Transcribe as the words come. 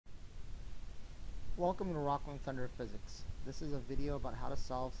Welcome to Rocklin Thunder Physics. This is a video about how to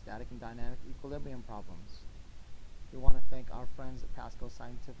solve static and dynamic equilibrium problems. We want to thank our friends at Pasco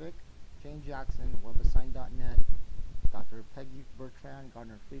Scientific, Jane Jackson, WebAssign.net, Dr. Peggy Bertrand,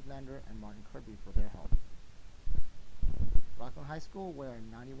 Gardner Friedlander, and Martin Kirby for their help. Rocklin High School, where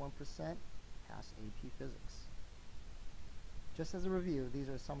 91% pass AP Physics. Just as a review, these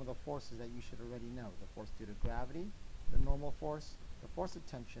are some of the forces that you should already know. The force due to gravity, the normal force, the force of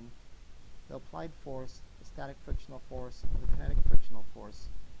tension, the applied force, the static frictional force, the kinetic frictional force,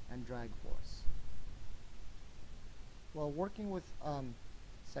 and drag force. While working with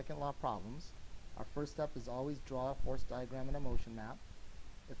second law problems, our first step is always draw a force diagram and a motion map.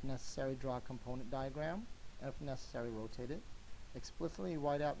 If necessary, draw a component diagram, and if necessary, rotate it. Explicitly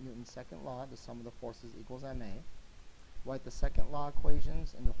write out Newton's second law, the sum of the forces equals ma. Write the second law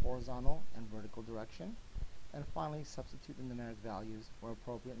equations in the horizontal and vertical direction. And finally, substitute the numeric values where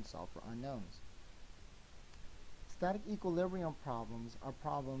appropriate and solve for unknowns. Static equilibrium problems are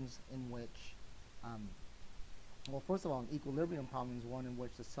problems in which, well, first of all, an equilibrium problem is one in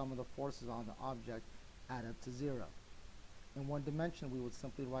which the sum of the forces on the object add up to 0. In one dimension, we would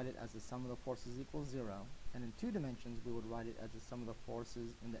simply write it as the sum of the forces equals 0. And in two dimensions, we would write it as the sum of the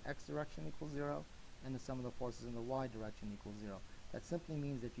forces in the x direction equals 0, and the sum of the forces in the y direction equals 0. That simply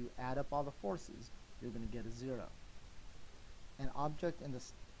means if you add up all the forces, you're going to get a 0. An object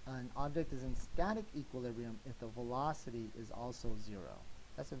is in static equilibrium if the velocity is also 0.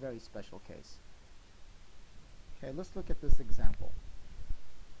 That's a very special case. Okay, let's look at this example.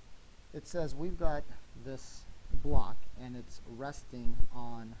 It says we've got this block and it's resting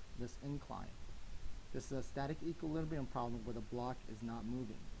on this incline. This is a static equilibrium problem where the block is not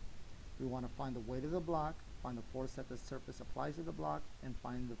moving. We want to find the weight of the block, find the force that the surface applies to the block, and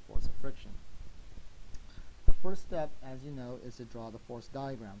find the force of friction. The first step, as you know, is to draw the force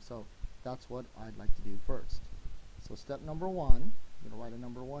diagram. So that's what I'd like to do first. So step number 1, I'm going to write a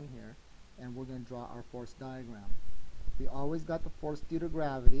number 1 here, and we're going to draw our force diagram. We always got the force due to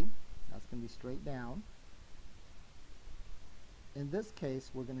gravity. That's going to be straight down. In this case,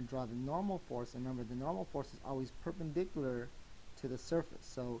 we're going to draw the normal force. And remember, the normal force is always perpendicular to the surface.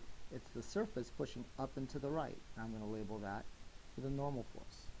 So it's the surface pushing up and to the right. And I'm going to label that with the normal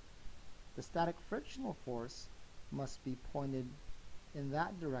force. The static frictional force must be pointed in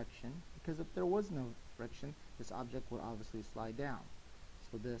that direction, because if there was no friction, this object would obviously slide down.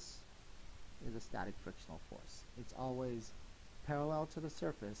 So this is a static frictional force. It's always parallel to the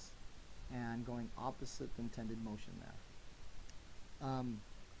surface and going opposite the intended motion there.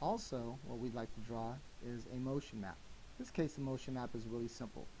 Also, what we'd like to draw is a motion map. In this case, the motion map is really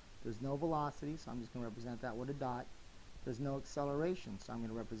simple. There's no velocity, so I'm just going to represent that with a dot. There's no acceleration, so I'm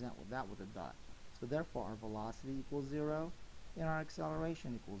going to represent that with a dot. So therefore, our velocity equals 0, and our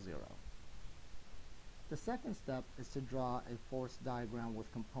acceleration equals 0. The second step is to draw a force diagram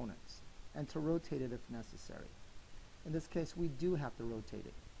with components, and to rotate it if necessary. In this case, we do have to rotate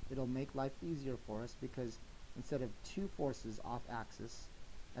it. It'll make life easier for us because instead of two forces off axis,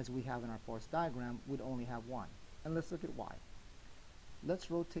 as we have in our force diagram, we'd only have one. And let's look at why. Let's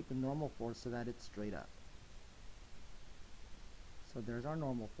rotate the normal force so that it's straight up. So there's our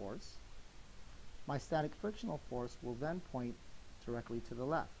normal force. My static frictional force will then point directly to the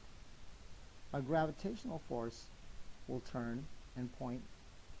left. My gravitational force will turn and point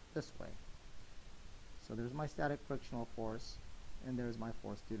this way. So there's my static frictional force, and there's my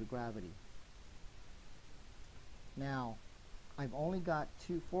force due to gravity. Now, I've only got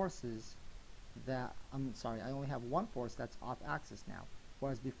two forces that, I only have one force that's off axis now,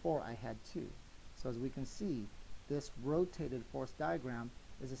 whereas before I had two. So as we can see, this rotated force diagram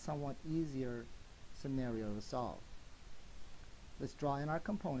is a somewhat easier scenario to solve. Let's draw in our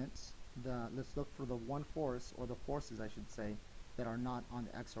components. Let's look for the one force, or the forces I should say, that are not on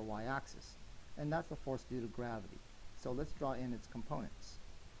the x or y axis. And that's the force due to gravity. So let's draw in its components.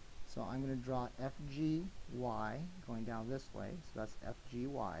 So I'm going to draw FGY going down this way. So that's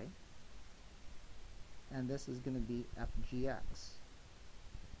FGY. And this is going to be FGX.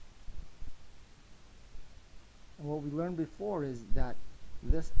 And what we learned before is that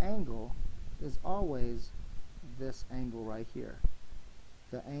this angle is always this angle right here.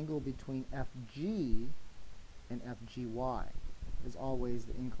 The angle between FG and FGY is always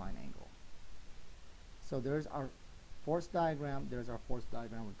the incline angle. So there's our force diagram, there's our force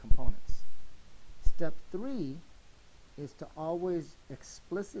diagram with components. Step 3 is to always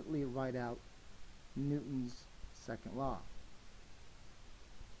explicitly write out Newton's second law.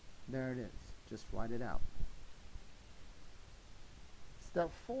 There it is. Just write it out. Step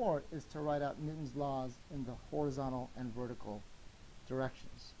 4 is to write out Newton's laws in the horizontal and vertical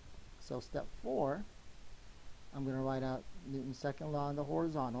directions. So step 4, I'm going to write out Newton's second law in the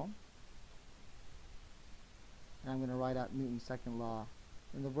horizontal, and I'm going to write out Newton's second law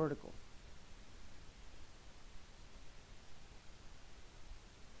in the vertical.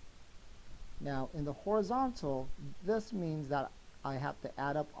 Now in the horizontal, this means that I have to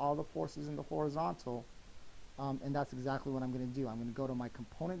add up all the forces in the horizontal, and that's exactly what I'm going to do. I'm going to go to my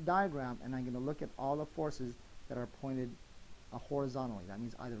component diagram and I'm going to look at all the forces that are pointed horizontally. That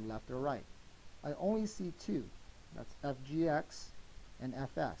means either left or right. I only see two. That's FGX and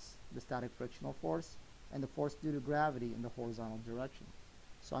FS, the static frictional force, and the force due to gravity in the horizontal direction.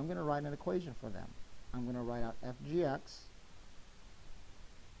 So I'm going to write an equation for them. I'm going to write out FGX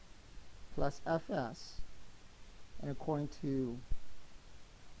plus Fs, and according to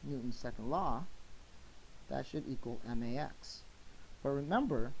Newton's second law, that should equal max. But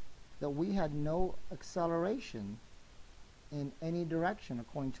remember that we had no acceleration in any direction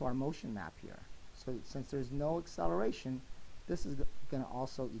according to our motion map here. So since there's no acceleration, this is going to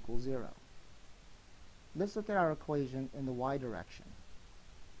also equal 0. Let's look at our equation in the y direction.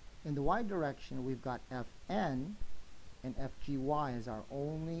 In the y direction, we've got Fn and Fgy as our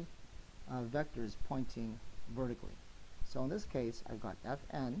only vectors pointing vertically. So in this case, I've got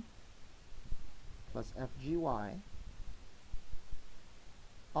Fn plus Fgy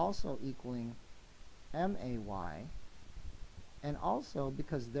also equaling may, and also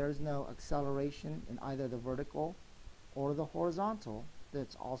because there's no acceleration in either the vertical or the horizontal,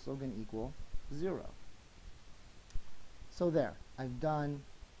 that's also going to equal 0. So there, I've done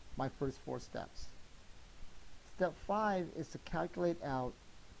my first 4 steps. Step 5 is to calculate out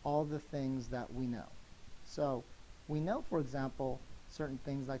all the things that we know. So we know, for example, certain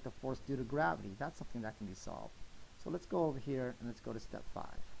things like the force due to gravity. That's something that can be solved. So let's go over here and let's go to step 5.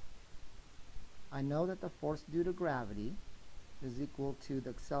 I know that the force due to gravity is equal to the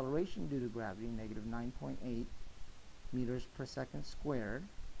acceleration due to gravity, negative 9.8 meters per second squared,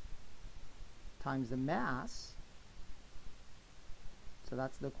 times the mass. So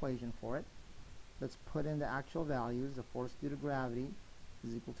that's the equation for it. Let's put in the actual values. The force due to gravity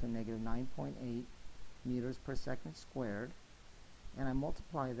is equal to negative 9.8 meters per second squared, and I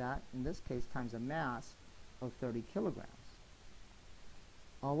multiply that, in this case, times a mass of 30 kilograms.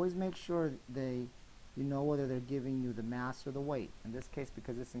 Always make sure you know whether they're giving you the mass or the weight. In this case,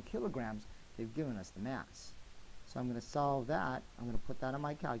 because it's in kilograms, they've given us the mass. So I'm going to solve that. I'm going to put that on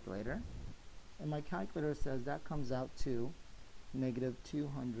my calculator, and my calculator says that comes out to negative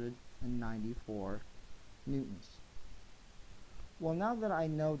 294 newtons. Well, now that I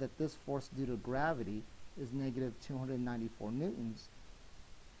know that this force due to gravity is negative 294 newtons,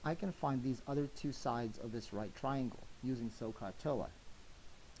 I can find these other two sides of this right triangle using SOHCAHTOA.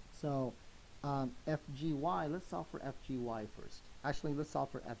 So FGY, let's solve for FGY first. Actually, let's solve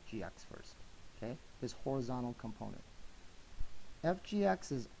for FGX first, okay? This horizontal component.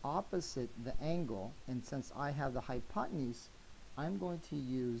 FGX is opposite the angle, and since I have the hypotenuse, I'm going to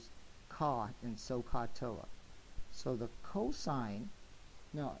use CA in SOHCAHTOA. So the cosine,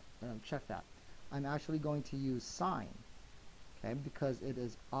 check that. I'm actually going to use sine, okay, because it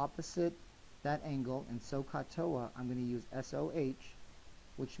is opposite that angle. In SOHCAHTOA, I'm going to use SOH,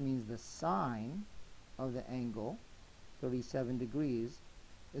 which means the sine of the angle, 37 degrees,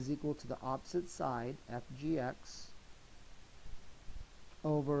 is equal to the opposite side, FGX,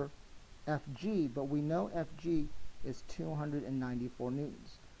 over FG, but we know FG is 294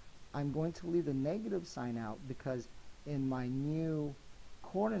 newtons. I'm going to leave the negative sign out because in my new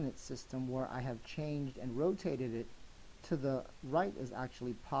coordinate system where I have changed and rotated it, to the right is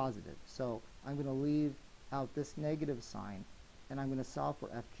actually positive. So I'm going to leave out this negative sign, and I'm going to solve for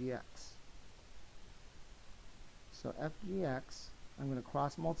FGX. So FGX, I'm going to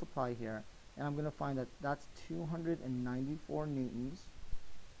cross multiply here, and I'm going to find that that's 294 newtons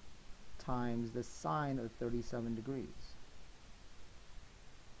times the sine of 37 degrees.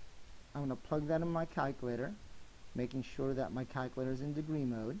 I'm going to plug that in my calculator, making sure that my calculator is in degree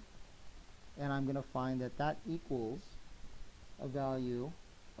mode, and I'm going to find that that equals a value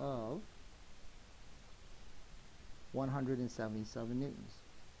of 177 newtons.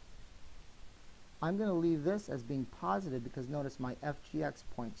 I'm going to leave this as being positive because notice my FGX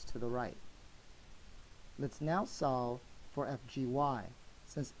points to the right. Let's now solve for FGY.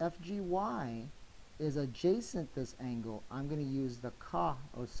 Since FGY is adjacent this angle, I'm going to use the CA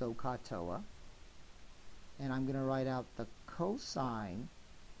or SOHCAHTOA, and I'm going to write out the cosine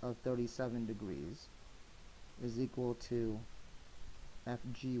of 37 degrees is equal to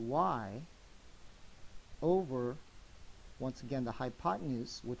FGY over, once again, the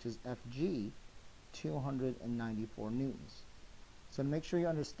hypotenuse, which is FG, 294 newtons. So to make sure you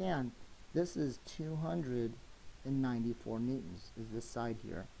understand, this is 294 newtons, is this side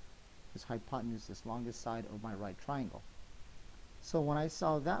here. This hypotenuse, this longest side of my right triangle. So when I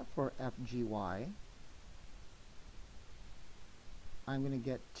solve that for FGY, I'm going to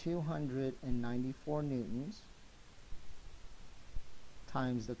get 294 newtons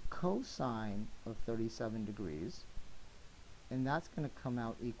times the cosine of 37 degrees, and that's going to come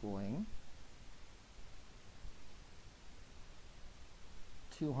out equaling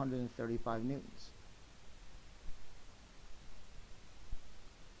 235 newtons.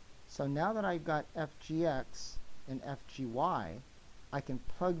 So now that I've got FGX and FGY, I can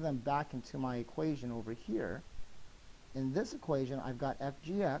plug them back into my equation over here. In this equation, I've got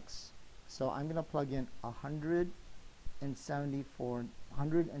FGX, so I'm going to plug in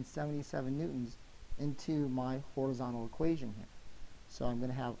 177 newtons into my horizontal equation here. So I'm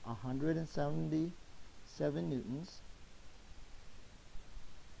going to have 177 newtons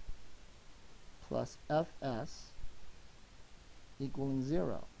plus Fs equaling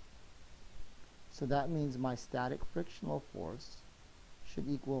 0. So that means my static frictional force should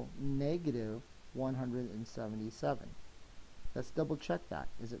equal negative 177. Let's double check that.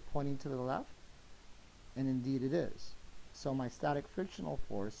 Is it pointing to the left? And indeed it is. So my static frictional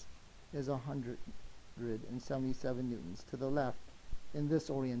force is 177 newtons to the left in this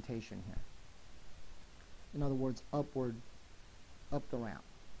orientation here. In other words, upward, up the ramp.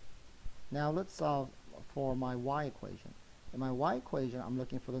 Now let's solve for my y equation. In my y equation, I'm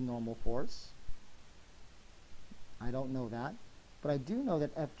looking for the normal force. I don't know that, but I do know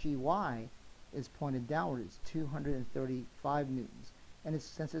that FGY is pointed downward. It's 235 newtons. And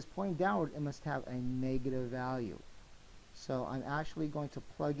since it's pointing downward, it must have a negative value. So I'm actually going to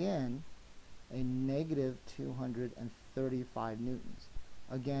plug in a negative 235 newtons.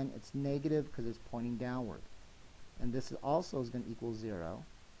 Again, it's negative because it's pointing downward. And this also is going to equal 0.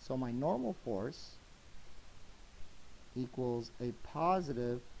 So my normal force equals a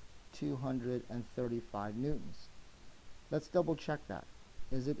positive 235 newtons. Let's double check that.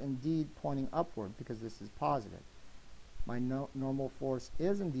 Is it indeed pointing upward because this is positive? My normal force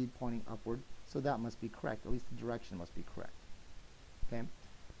is indeed pointing upward, so that must be correct. At least the direction must be correct. Okay.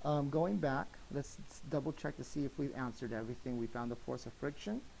 Going back, let's double check to see if we've answered everything. We found the force of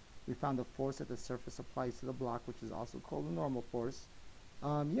friction. We found the force that the surface applies to the block, which is also called the normal force.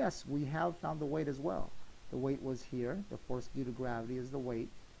 Yes, we have found the weight as well. The weight was here. The force due to gravity is the weight,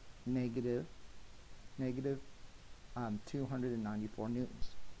 negative 294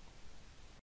 newtons.